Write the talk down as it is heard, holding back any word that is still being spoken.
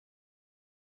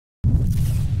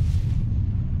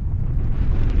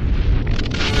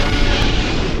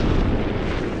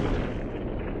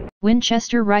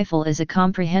Winchester rifle is a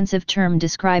comprehensive term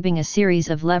describing a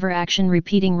series of lever-action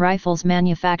repeating rifles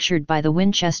manufactured by the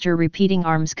Winchester Repeating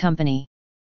Arms Company.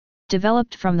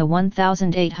 Developed from the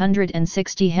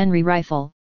 1860 Henry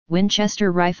rifle,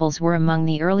 Winchester rifles were among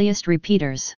the earliest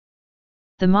repeaters.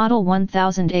 The Model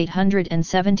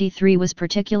 1873 was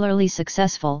particularly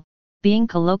successful, being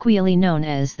colloquially known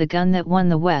as the gun that won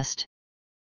the West.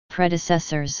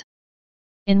 Predecessors.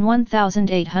 In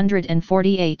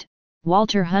 1848,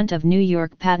 Walter Hunt of New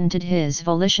York patented his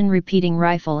Volition repeating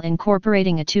rifle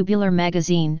incorporating a tubular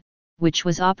magazine, which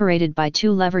was operated by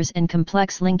two levers and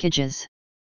complex linkages.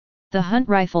 The Hunt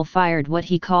rifle fired what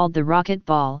he called the rocket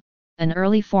ball, an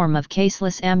early form of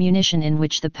caseless ammunition in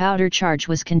which the powder charge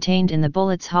was contained in the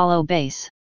bullet's hollow base.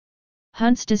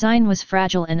 Hunt's design was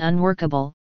fragile and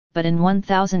unworkable, but in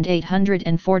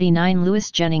 1849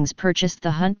 Lewis Jennings purchased the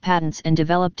Hunt patents and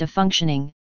developed a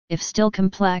functioning, if still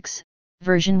complex,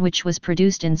 version which was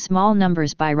produced in small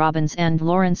numbers by Robbins and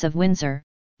Lawrence of Windsor,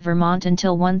 Vermont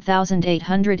until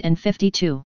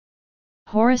 1852.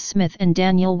 Horace Smith and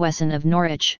Daniel Wesson of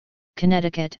Norwich,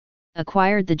 Connecticut,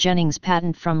 acquired the Jennings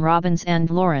patent from Robbins and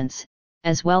Lawrence,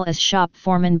 as well as shop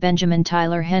foreman Benjamin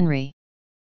Tailor Henry.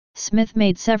 Smith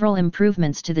made several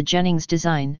improvements to the Jennings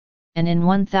design, and in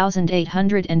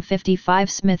 1855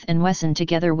 Smith and Wesson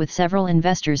together with several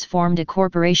investors formed a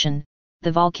corporation,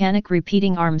 the Volcanic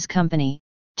Repeating Arms Company,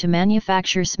 to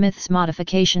manufacture Smith's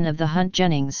modification of the Hunt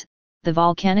Jennings, the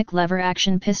volcanic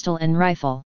lever-action pistol and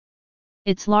rifle.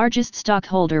 Its largest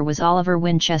stockholder was Oliver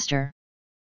Winchester.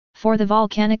 For the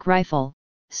volcanic rifle,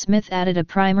 Smith added a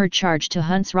primer charge to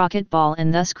Hunt's rocket ball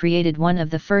and thus created one of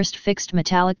the first fixed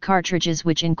metallic cartridges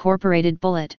which incorporated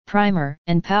bullet, primer,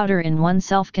 and powder in one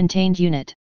self-contained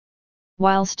unit.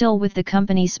 While still with the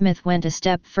company, Smith went a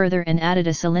step further and added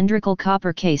a cylindrical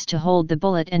copper case to hold the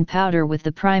bullet and powder with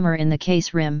the primer in the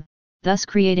case rim, thus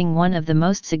creating one of the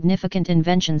most significant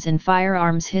inventions in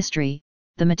firearms history,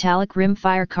 the metallic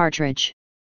rim-fire cartridge.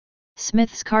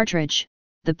 Smith's cartridge,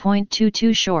 the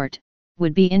 .22 short,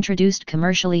 would be introduced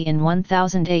commercially in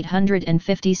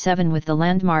 1857 with the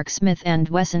landmark Smith &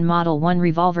 Wesson Model 1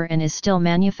 revolver and is still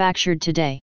manufactured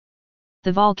today.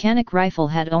 The volcanic rifle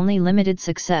had only limited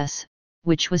success,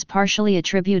 which was partially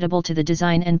attributable to the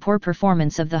design and poor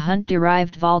performance of the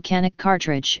Hunt-derived volcanic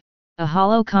cartridge, a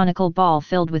hollow conical ball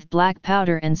filled with black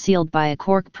powder and sealed by a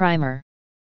cork primer.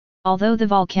 Although the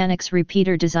Volcanic's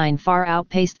repeater design far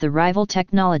outpaced the rival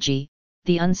technology,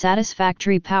 the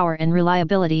unsatisfactory power and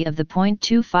reliability of the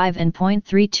 .25 and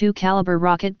 .32 caliber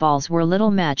rocket balls were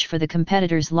little match for the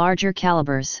competitor's larger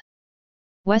calibers.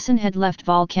 Wesson had left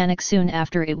Volcanic soon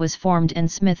after it was formed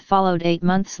and Smith followed 8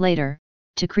 months later,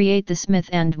 to create the Smith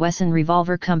 & Wesson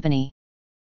Revolver Company.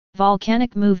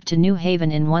 Volcanic moved to New Haven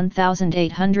in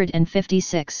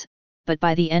 1856, but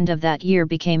by the end of that year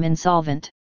became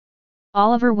insolvent.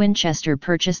 Oliver Winchester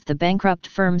purchased the bankrupt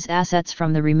firm's assets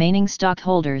from the remaining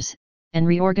stockholders, and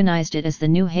reorganized it as the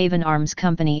New Haven Arms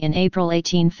Company in April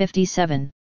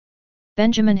 1857.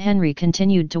 Benjamin Henry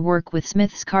continued to work with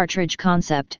Smith's cartridge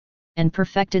concept, and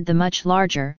perfected the much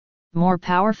larger, more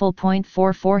powerful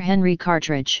 .44 Henry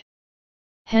cartridge.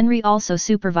 Henry also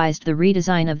supervised the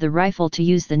redesign of the rifle to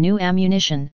use the new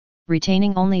ammunition,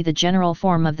 retaining only the general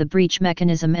form of the breech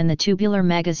mechanism and the tubular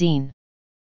magazine.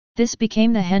 This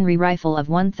became the Henry rifle of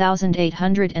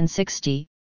 1860,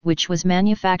 which was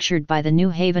manufactured by the New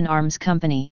Haven Arms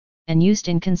Company, and used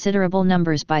in considerable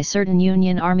numbers by certain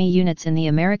Union Army units in the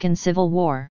American Civil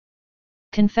War.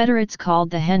 Confederates called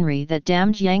the Henry that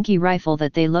damned Yankee rifle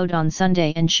that they load on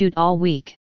Sunday and shoot all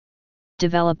week.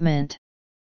 Development.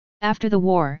 After the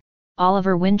war,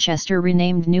 Oliver Winchester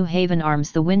renamed New Haven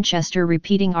Arms the Winchester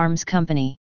Repeating Arms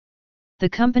Company. The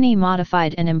company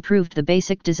modified and improved the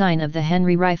basic design of the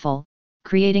Henry rifle,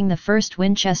 creating the first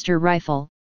Winchester rifle,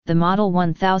 the Model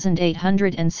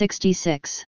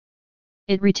 1866.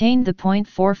 It retained the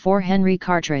 .44 Henry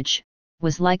cartridge,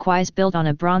 was likewise built on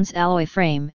a bronze alloy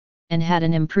frame, and had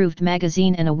an improved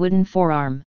magazine and a wooden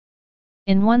forearm.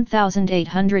 In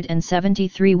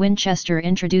 1873 Winchester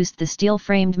introduced the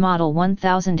steel-framed Model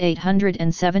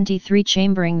 1873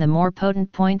 chambering the more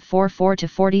potent .44 to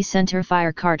 40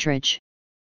 centerfire cartridge.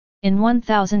 In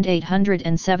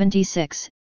 1876,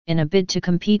 in a bid to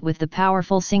compete with the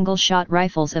powerful single-shot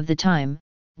rifles of the time,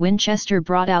 Winchester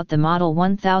brought out the Model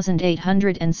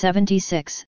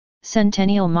 1876,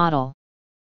 Centennial Model.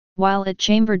 While it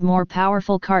chambered more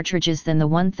powerful cartridges than the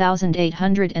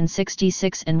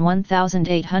 1866 and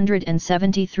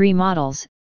 1873 models,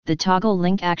 the toggle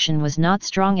link action was not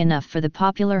strong enough for the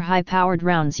popular high-powered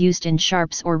rounds used in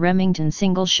Sharps or Remington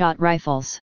single-shot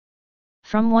rifles.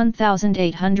 From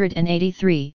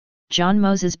 1883, John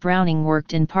Moses Browning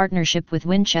worked in partnership with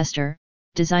Winchester,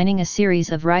 designing a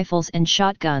series of rifles and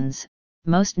shotguns,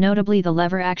 most notably the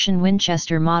lever-action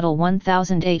Winchester Model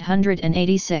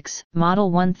 1886, Model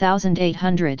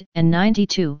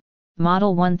 1892,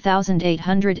 Model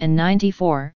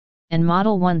 1894, and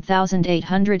Model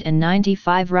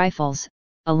 1895 rifles,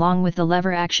 along with the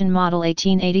lever-action Model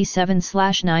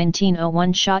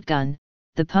 1887/1901 shotgun,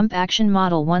 the pump-action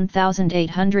Model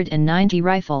 1890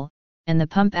 rifle, and the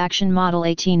pump-action Model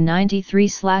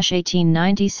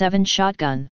 1893/1897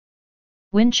 shotgun.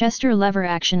 Winchester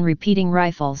lever-action repeating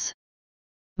rifles.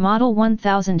 Model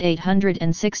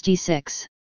 1866.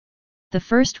 The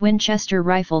first Winchester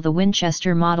rifle, the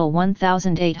Winchester Model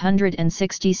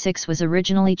 1866, was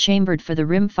originally chambered for the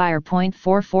rimfire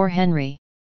 .44 Henry.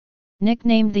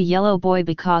 Nicknamed the Yellow Boy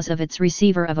because of its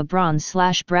receiver of a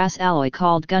bronze/brass alloy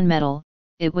called gunmetal,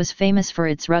 it was famous for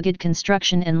its rugged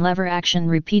construction and lever-action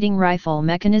repeating rifle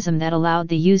mechanism that allowed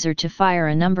the user to fire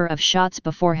a number of shots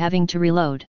before having to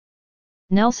reload.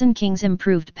 Nelson King's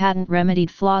improved patent remedied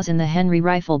flaws in the Henry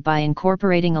rifle by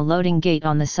incorporating a loading gate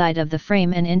on the side of the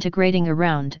frame and integrating a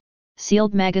round,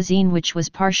 sealed magazine which was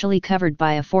partially covered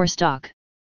by a forestock.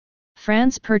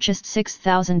 France purchased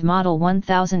 6,000 Model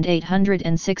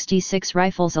 1866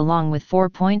 rifles along with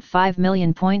 4.5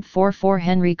 million .44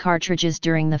 Henry cartridges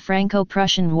during the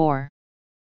Franco-Prussian War.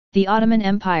 The Ottoman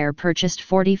Empire purchased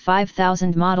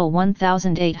 45,000 Model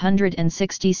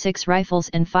 1866 rifles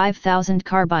and 5,000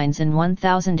 carbines in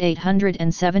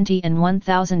 1870 and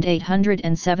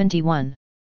 1871.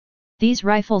 These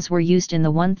rifles were used in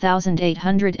the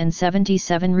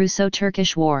 1877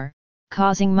 Russo-Turkish War,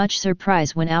 causing much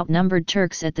surprise when outnumbered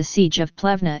Turks at the siege of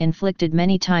Plevna inflicted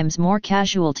many times more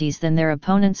casualties than their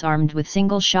opponents armed with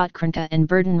single-shot Krinka and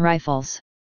Burden rifles.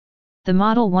 The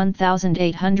Model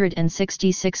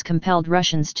 1866 compelled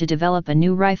Russians to develop a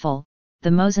new rifle, the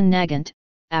Mosin Nagant,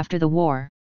 after the war.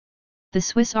 The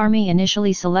Swiss Army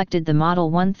initially selected the Model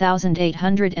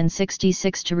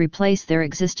 1866 to replace their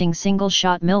existing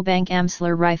single-shot Milbank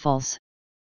Amsler rifles.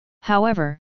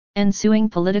 However, ensuing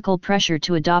political pressure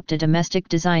to adopt a domestic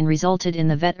design resulted in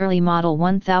the vet-early Model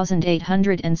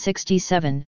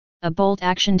 1867, a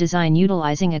bolt-action design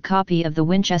utilizing a copy of the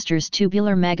Winchester's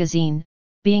tubular magazine,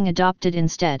 being adopted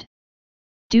instead.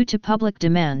 Due to public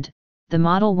demand, the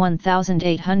Model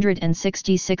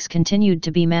 1866 continued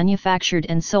to be manufactured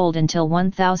and sold until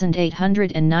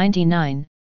 1899,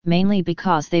 mainly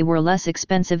because they were less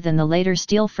expensive than the later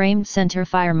steel-framed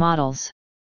centerfire models.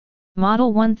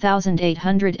 Model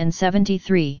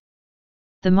 1873.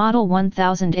 The Model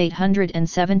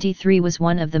 1873 was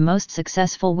one of the most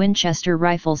successful Winchester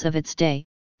rifles of its day,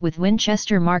 with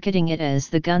Winchester marketing it as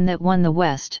the gun that won the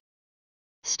West.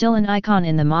 Still an icon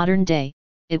in the modern day,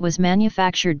 it was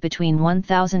manufactured between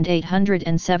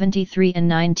 1873 and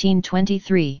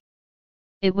 1923.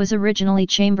 It was originally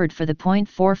chambered for the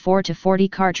 .44 to 40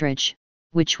 cartridge,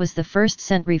 which was the first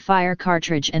century fire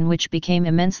cartridge and which became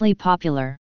immensely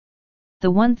popular. The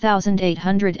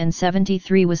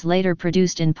 1873 was later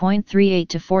produced in .38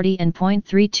 to 40 and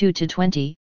 .32 to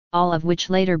 20, all of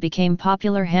which later became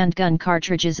popular handgun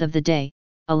cartridges of the day,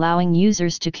 allowing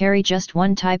users to carry just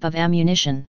one type of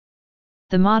ammunition.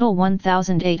 The Model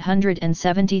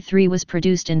 1873 was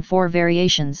produced in 4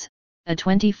 variations, a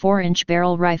 24-inch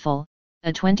barrel rifle,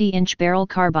 a 20-inch barrel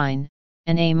carbine,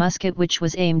 and a musket which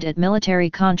was aimed at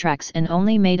military contracts and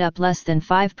only made up less than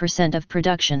 5% of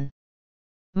production.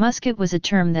 Musket was a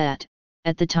term that,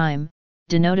 at the time,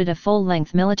 denoted a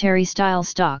full-length military-style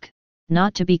stock,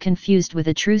 not to be confused with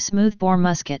a true smoothbore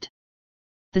musket.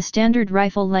 The standard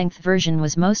rifle-length version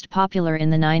was most popular in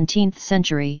the 19th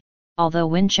century, although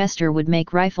Winchester would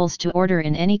make rifles to order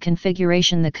in any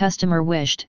configuration the customer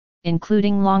wished,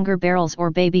 including longer barrels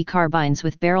or baby carbines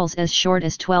with barrels as short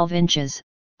as 12 inches,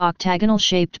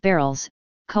 octagonal-shaped barrels,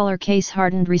 color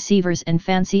case-hardened receivers and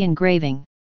fancy engraving.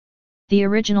 The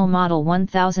original Model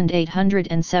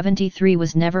 1873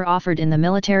 was never offered in the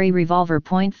military revolver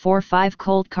 .45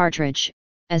 Colt cartridge,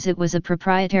 as it was a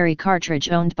proprietary cartridge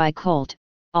owned by Colt,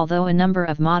 although a number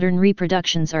of modern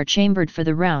reproductions are chambered for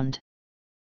the round.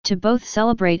 To both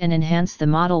celebrate and enhance the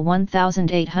Model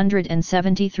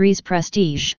 1873's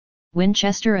prestige,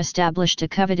 Winchester established a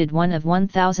coveted 1 of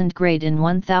 1000 grade in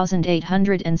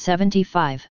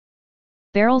 1875.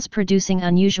 Barrels producing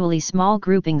unusually small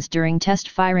groupings during test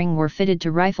firing were fitted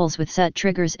to rifles with set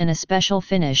triggers and a special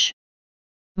finish.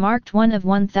 Marked 1 of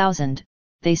 1000,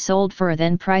 they sold for a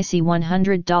then pricey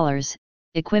 $100,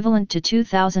 equivalent to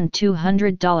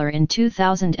 $2,200 in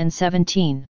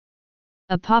 2017.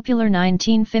 A popular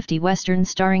 1950 Western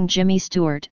starring Jimmy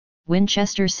Stewart,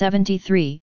 Winchester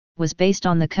 73, was based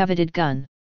on the coveted gun.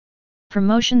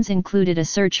 Promotions included a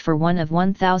search for one of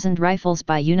 1,000 rifles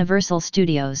by Universal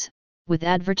Studios, with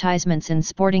advertisements in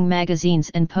sporting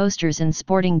magazines and posters in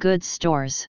sporting goods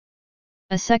stores.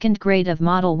 A second grade of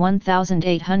Model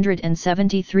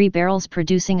 1873 barrels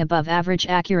producing above average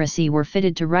accuracy were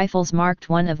fitted to rifles marked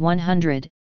 1 of 100,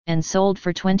 and sold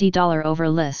for $20 over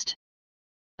list.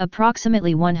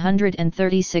 Approximately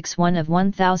 136 1 of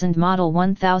 1,000 Model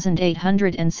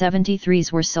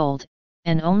 1873s were sold,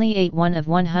 and only 8 1 of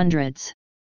 100s.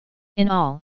 In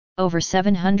all, over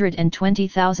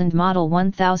 720,000 Model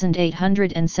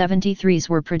 1873s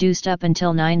were produced up until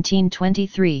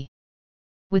 1923.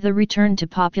 With a return to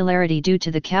popularity due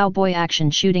to the cowboy action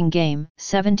shooting game,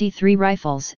 73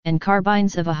 rifles and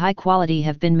carbines of a high quality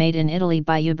have been made in Italy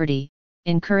by Uberti,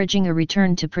 encouraging a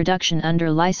return to production under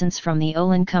license from the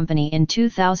Olin Company in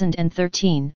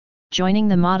 2013, joining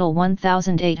the Model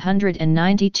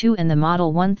 1892 and the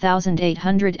Model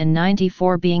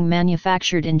 1894 being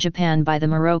manufactured in Japan by the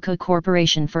Morocco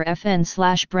Corporation for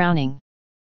FN/Browning.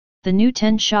 The new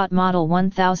 10-shot Model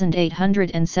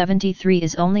 1873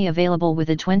 is only available with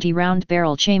a 20-round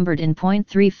barrel chambered in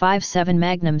 .357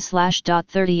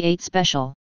 Magnum/.38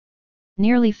 Special.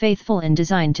 Nearly faithful in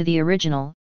design to the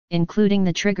original, including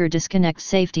the trigger disconnect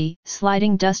safety,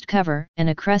 sliding dust cover, and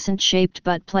a crescent-shaped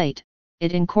butt plate,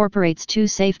 it incorporates 2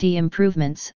 safety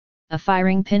improvements, a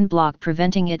firing pin block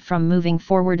preventing it from moving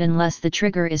forward unless the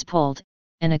trigger is pulled,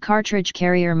 and a cartridge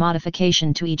carrier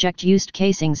modification to eject used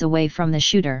casings away from the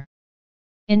shooter.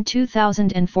 In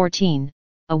 2014,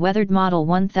 a weathered Model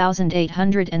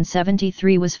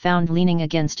 1873 was found leaning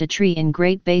against a tree in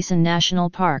Great Basin National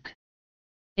Park.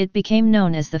 It became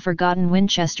known as the Forgotten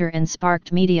Winchester and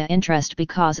sparked media interest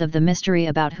because of the mystery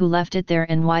about who left it there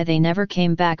and why they never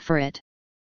came back for it.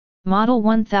 Model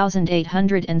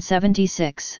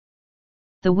 1876.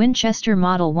 The Winchester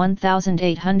Model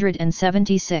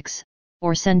 1876,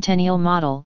 or Centennial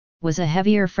Model, was a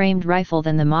heavier-framed rifle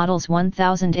than the models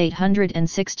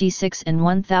 1866 and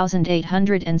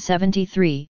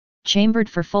 1873, chambered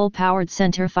for full-powered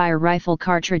centerfire rifle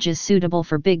cartridges suitable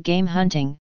for big game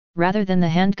hunting, rather than the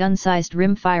handgun-sized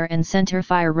rimfire and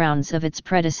centerfire rounds of its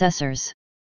predecessors.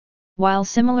 While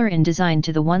similar in design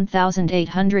to the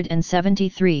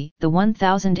 1873, the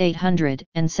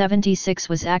 1876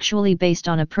 was actually based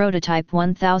on a prototype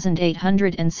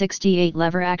 1868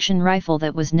 lever-action rifle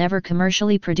that was never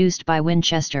commercially produced by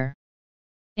Winchester.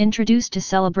 Introduced to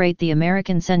celebrate the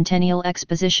American Centennial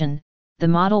Exposition, the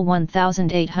Model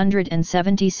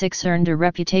 1876 earned a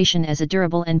reputation as a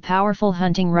durable and powerful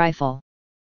hunting rifle.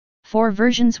 4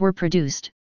 versions were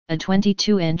produced: a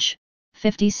 22-inch,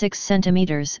 56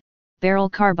 cm, barrel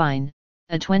carbine,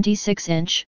 a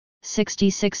 26-inch,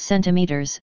 66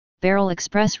 cm, barrel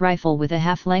express rifle with a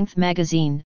half-length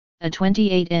magazine, a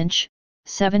 28-inch,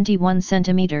 71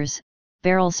 cm,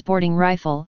 barrel sporting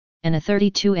rifle, and a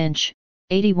 32-inch,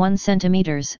 81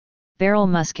 cm, barrel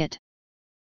musket.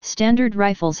 Standard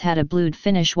rifles had a blued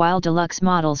finish while deluxe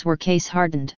models were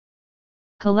case-hardened.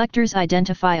 Collectors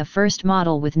identify a first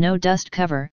model with no dust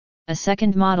cover, a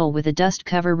second model with a dust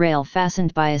cover rail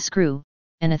fastened by a screw,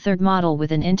 and a third model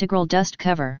with an integral dust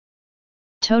cover.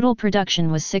 Total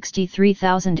production was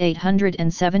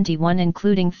 63,871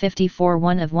 including 54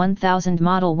 1 of 1,000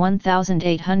 Model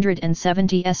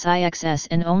 1870 SIXS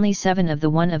and only 7 of the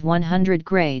 1 of 100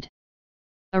 grade.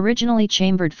 Originally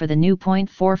chambered for the new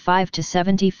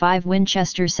 .45-75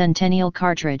 Winchester Centennial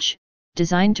cartridge,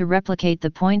 designed to replicate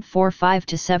the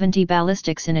 .45-70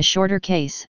 ballistics in a shorter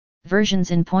case, versions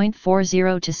in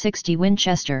 .40-60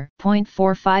 Winchester,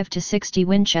 .45-60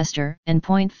 Winchester, and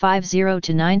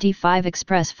 .50-95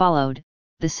 Express followed.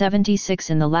 The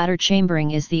 76 in the latter chambering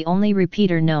is the only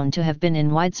repeater known to have been in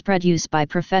widespread use by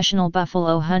professional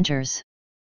buffalo hunters.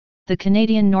 The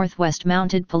Canadian Northwest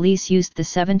Mounted Police used the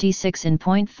 76 in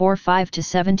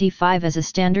 .45-75 as a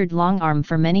standard long arm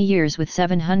for many years, with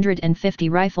 750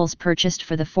 rifles purchased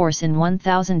for the force in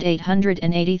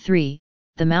 1883.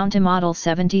 The Mountie Model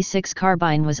 76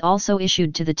 carbine was also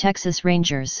issued to the Texas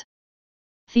Rangers.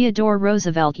 Theodore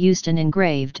Roosevelt used an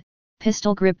engraved,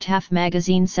 pistol-gripped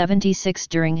half-magazine 76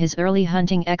 during his early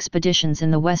hunting expeditions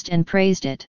in the West and praised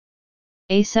it.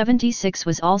 A 76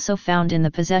 was also found in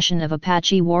the possession of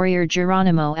Apache warrior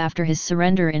Geronimo after his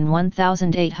surrender in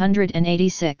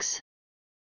 1886.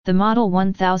 The Model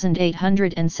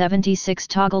 1876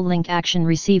 toggle-link action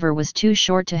receiver was too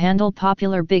short to handle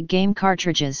popular big game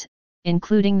cartridges,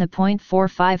 including the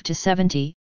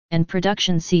 .45-70, and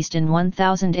production ceased in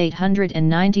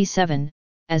 1897,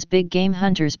 as big game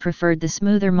hunters preferred the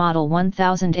smoother Model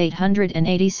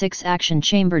 1886 action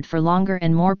chambered for longer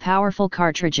and more powerful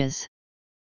cartridges.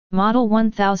 Model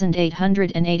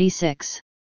 1886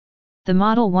 The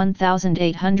Model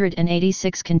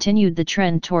 1886 continued the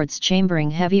trend towards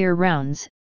chambering heavier rounds,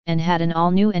 and had an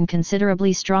all-new and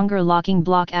considerably stronger locking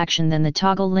block action than the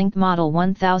toggle-linked Model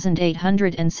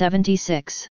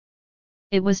 1876.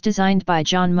 It was designed by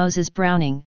John Moses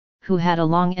Browning, who had a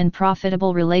long and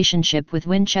profitable relationship with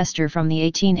Winchester from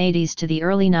the 1880s to the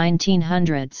early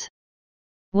 1900s.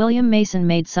 William Mason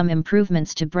made some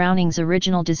improvements to Browning's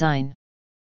original design.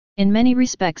 In many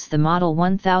respects, the Model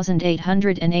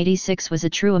 1886 was a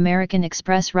true American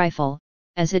express rifle,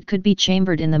 as it could be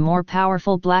chambered in the more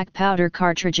powerful black powder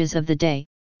cartridges of the day,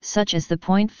 such as the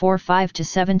 .45 to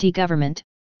 70 government,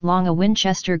 long a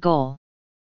Winchester goal.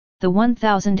 The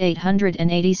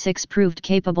 1886 proved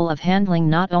capable of handling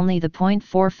not only the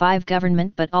 .45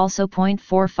 government but also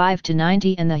 .45 to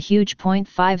 90 and the huge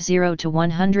 .50 to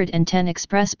 110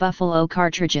 express Buffalo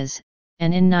cartridges,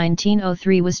 and in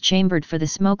 1903 was chambered for the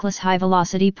smokeless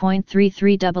high-velocity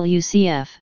 .33 WCF.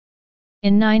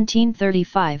 In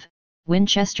 1935,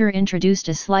 Winchester introduced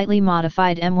a slightly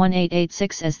modified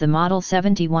M1886 as the Model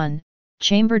 71,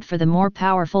 chambered for the more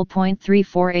powerful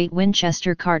 .348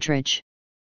 Winchester cartridge.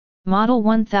 Model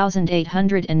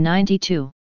 1892.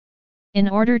 In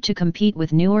order to compete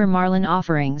with newer Marlin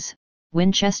offerings,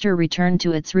 Winchester returned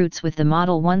to its roots with the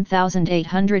Model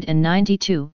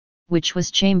 1892, which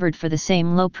was chambered for the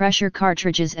same low-pressure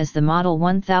cartridges as the Model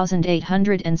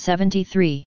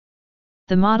 1873.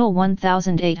 The Model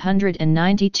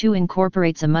 1892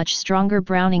 incorporates a much stronger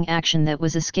Browning action that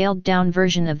was a scaled-down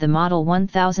version of the Model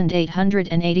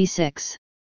 1886.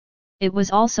 It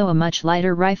was also a much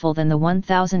lighter rifle than the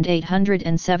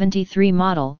 1873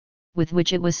 model, with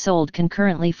which it was sold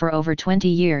concurrently for over 20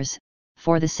 years,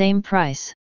 for the same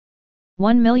price.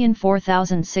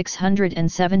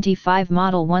 1,004,675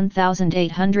 Model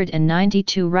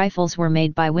 1892 rifles were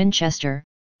made by Winchester,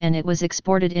 and it was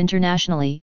exported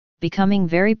internationally, becoming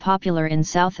very popular in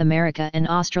South America and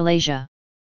Australasia.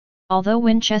 Although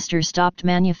Winchester stopped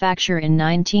manufacture in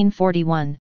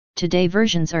 1941, today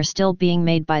versions are still being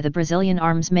made by the Brazilian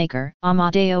arms maker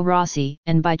Amadeo Rossi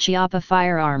and by Chiappa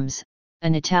Firearms,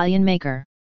 an Italian maker.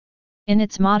 In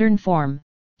its modern form,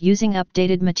 using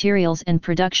updated materials and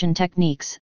production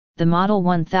techniques, the Model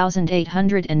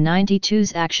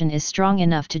 1892's action is strong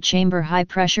enough to chamber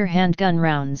high-pressure handgun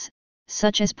rounds,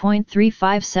 such as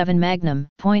 .357 Magnum,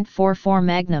 .44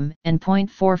 Magnum, and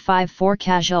 .454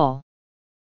 Casual.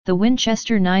 The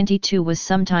Winchester 92 was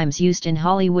sometimes used in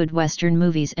Hollywood Western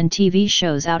movies and TV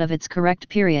shows out of its correct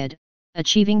period,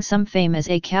 achieving some fame as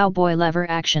a cowboy lever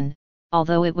action,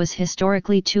 although it was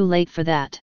historically too late for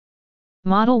that.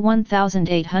 Model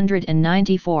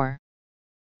 1894.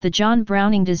 The John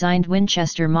Browning designed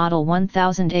Winchester Model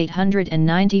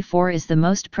 1894 is the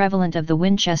most prevalent of the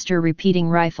Winchester repeating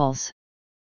rifles.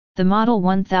 The Model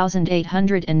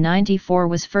 1894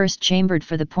 was first chambered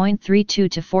for the .32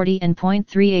 to 40 and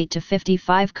 .38 to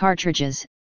 55 cartridges,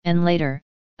 and later,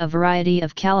 a variety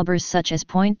of calibers such as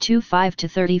 .25 to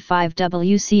 35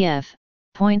 WCF,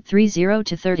 .30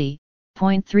 to 30,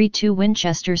 .32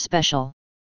 Winchester Special.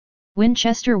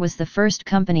 Winchester was the first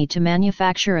company to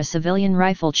manufacture a civilian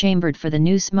rifle chambered for the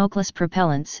new smokeless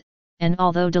propellants, and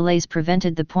although delays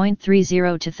prevented the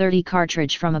 .30 to 30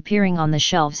 cartridge from appearing on the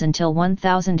shelves until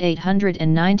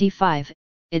 1895,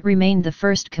 it remained the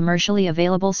first commercially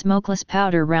available smokeless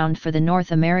powder round for the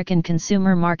North American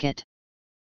consumer market.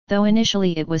 Though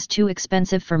initially it was too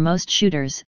expensive for most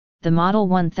shooters, the Model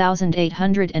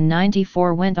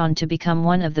 1894 went on to become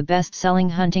one of the best-selling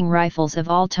hunting rifles of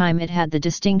all time. It had the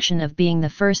distinction of being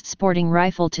the first sporting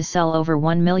rifle to sell over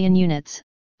 1 million units,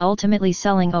 ultimately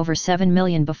selling over 7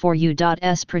 million before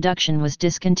U.S. production was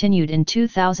discontinued in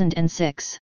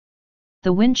 2006.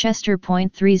 The Winchester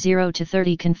 .30 to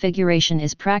 30 configuration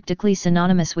is practically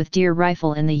synonymous with deer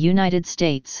rifle in the United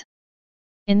States.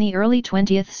 In the early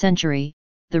 20th century,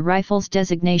 the rifle's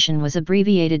designation was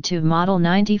abbreviated to Model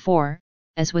 94,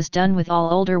 as was done with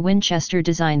all older Winchester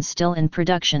designs still in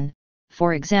production,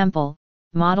 for example,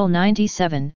 Model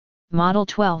 97, Model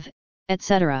 12,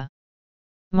 etc.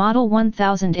 Model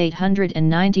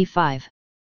 1895.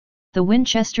 The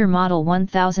Winchester Model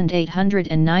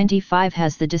 1895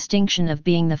 has the distinction of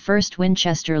being the first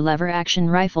Winchester lever-action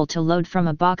rifle to load from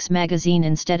a box magazine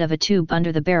instead of a tube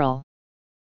under the barrel.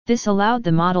 This allowed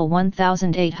the Model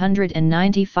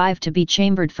 1895 to be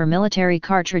chambered for military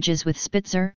cartridges with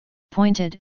Spitzer,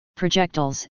 pointed,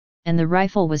 projectiles, and the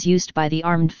rifle was used by the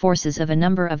armed forces of a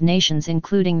number of nations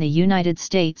including the United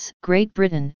States, Great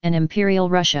Britain, and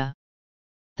Imperial Russia.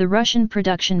 The Russian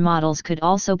production models could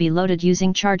also be loaded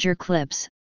using charger clips,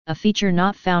 a feature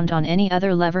not found on any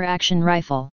other lever-action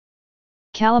rifle.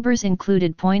 Calibers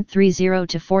included .30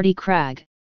 to 40 Krag,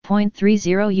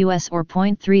 .30 US or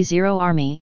 .30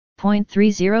 Army,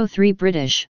 .303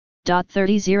 British,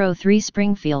 .3003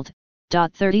 Springfield,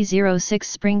 .3006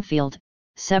 Springfield,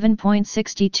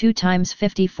 7.62 x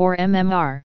 54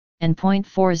 mmR, and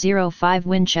 .405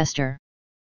 Winchester.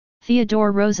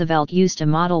 Theodore Roosevelt used a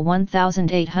Model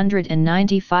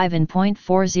 1895 in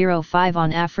 .405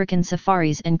 on African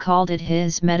safaris and called it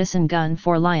his medicine gun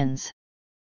for lions.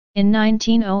 In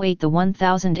 1908 the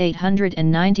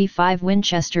 1895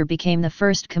 Winchester became the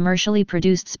first commercially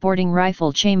produced sporting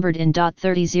rifle chambered in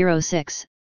 .3006,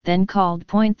 then called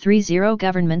 .30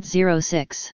 Government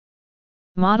 06.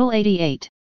 Model 88.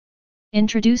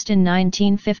 Introduced in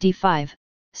 1955,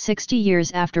 60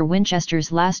 years after Winchester's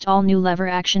last all-new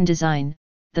lever-action design,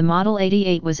 the Model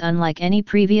 88 was unlike any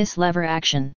previous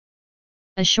lever-action.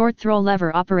 A short-throw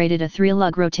lever operated a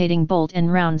 3-lug rotating bolt and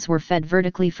rounds were fed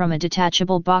vertically from a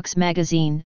detachable box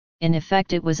magazine. In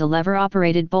effect it was a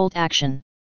lever-operated bolt action.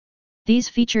 These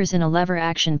features in a lever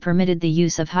action permitted the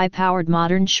use of high-powered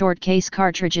modern short-case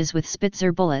cartridges with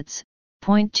Spitzer bullets,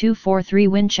 .243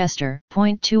 Winchester,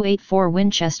 .284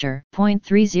 Winchester,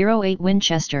 .308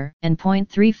 Winchester, and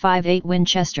 .358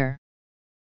 Winchester.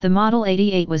 The Model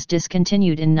 88 was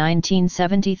discontinued in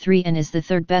 1973 and is the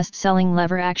third best-selling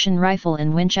lever-action rifle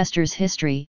in Winchester's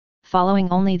history, following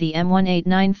only the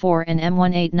M1894 and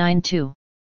M1892.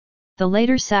 The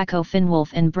later Sacco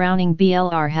Finwolf and Browning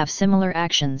BLR have similar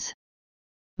actions.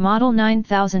 Model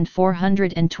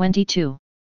 9422.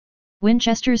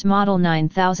 Winchester's Model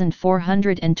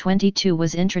 9422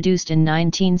 was introduced in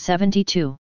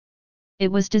 1972.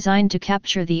 It was designed to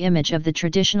capture the image of the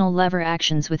traditional lever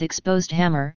actions with exposed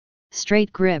hammer,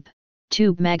 straight grip,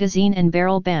 tube magazine and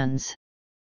barrel bands.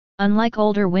 Unlike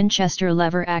older Winchester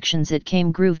lever actions, it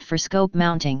came grooved for scope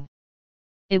mounting.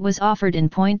 It was offered in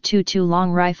 .22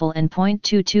 long rifle and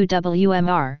 .22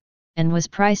 WMR, and was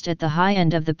priced at the high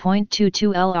end of the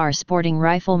 .22 LR sporting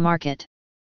rifle market.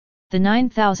 The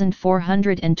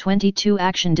 9422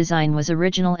 action design was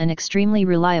original and extremely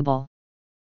reliable.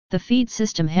 The feed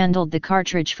system handled the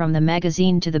cartridge from the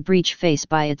magazine to the breech face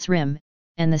by its rim,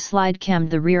 and the slide cammed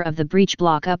the rear of the breech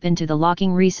block up into the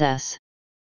locking recess.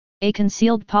 A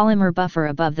concealed polymer buffer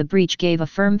above the breech gave a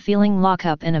firm-feeling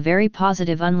lockup and a very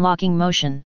positive unlocking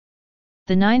motion.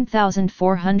 The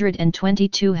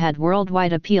 9422 had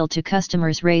worldwide appeal to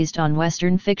customers raised on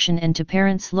Western fiction and to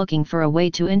parents looking for a way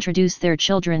to introduce their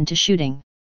children to shooting.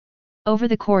 Over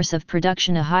the course of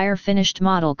production, a higher finished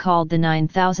model called the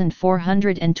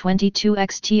 9422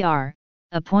 XTR,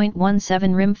 a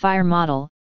 .17 rimfire model,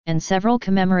 and several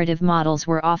commemorative models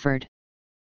were offered.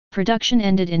 Production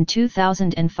ended in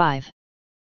 2005.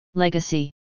 Legacy.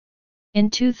 In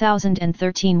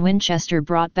 2013 Winchester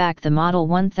brought back the Model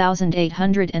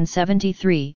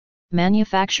 1873,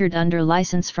 manufactured under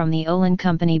license from the Olin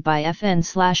Company by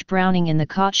FN/Browning in the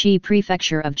Kochi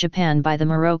Prefecture of Japan by the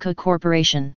Morocco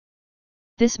Corporation.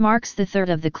 This marks the third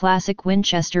of the classic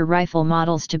Winchester rifle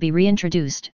models to be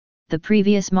reintroduced, the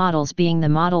previous models being the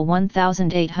Model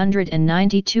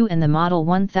 1892 and the Model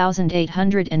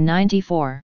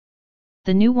 1894.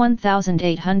 The new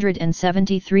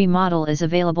 1873 model is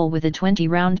available with a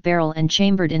 20-round barrel and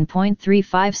chambered in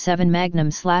 .357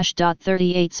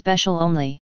 Magnum/.38 Special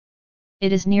only.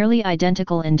 It is nearly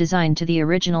identical in design to the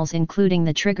originals, including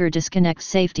the trigger disconnect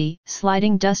safety,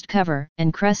 sliding dust cover,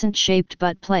 and crescent-shaped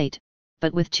butt plate,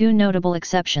 but with two notable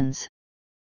exceptions.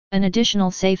 An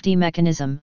additional safety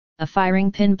mechanism, a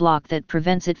firing pin block that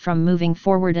prevents it from moving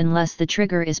forward unless the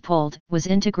trigger is pulled, was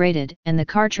integrated, and the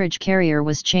cartridge carrier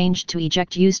was changed to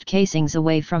eject used casings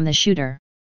away from the shooter.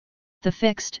 The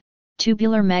fixed,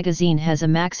 tubular magazine has a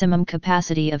maximum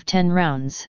capacity of 10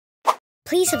 rounds.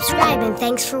 Please subscribe and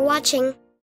thanks for watching.